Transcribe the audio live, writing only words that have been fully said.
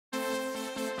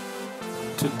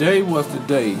Today was the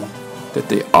day that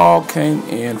they all came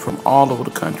in from all over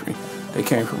the country. They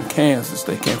came from Kansas,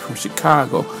 they came from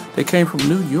Chicago, they came from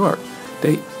New York,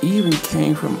 they even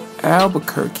came from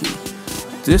Albuquerque.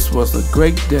 This was a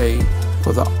great day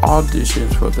for the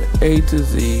auditions for the A to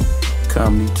Z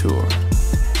comedy tour.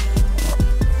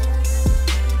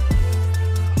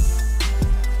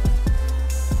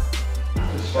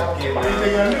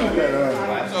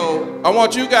 So I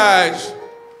want you guys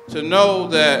to know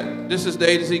that this is the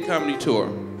A to Z comedy tour.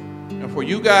 And for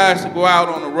you guys to go out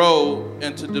on the road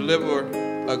and to deliver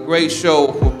a great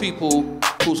show for people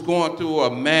who's going through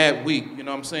a mad week, you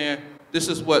know what I'm saying? This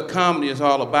is what comedy is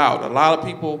all about. A lot of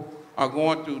people are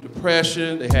going through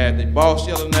depression, they had their boss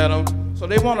yelling at them, so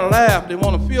they want to laugh, they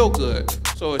want to feel good.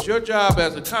 So it's your job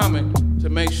as a comic to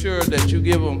make sure that you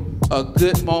give them a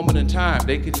good moment in time.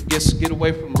 They can get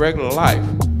away from regular life.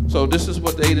 So this is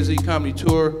what the A to Z comedy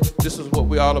tour, this is what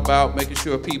we're all about, making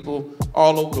sure people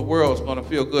all over the world is going to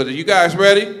feel good. Are you guys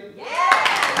ready? Yeah!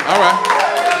 All right.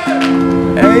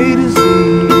 A to Z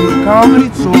comedy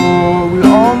tour, we're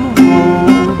on the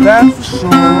road, that's for sure.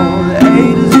 The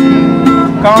A to Z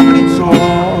comedy tour,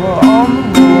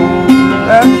 on the road,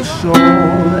 that's for sure.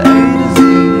 The A to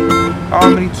Z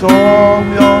comedy tour,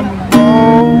 we're on the road.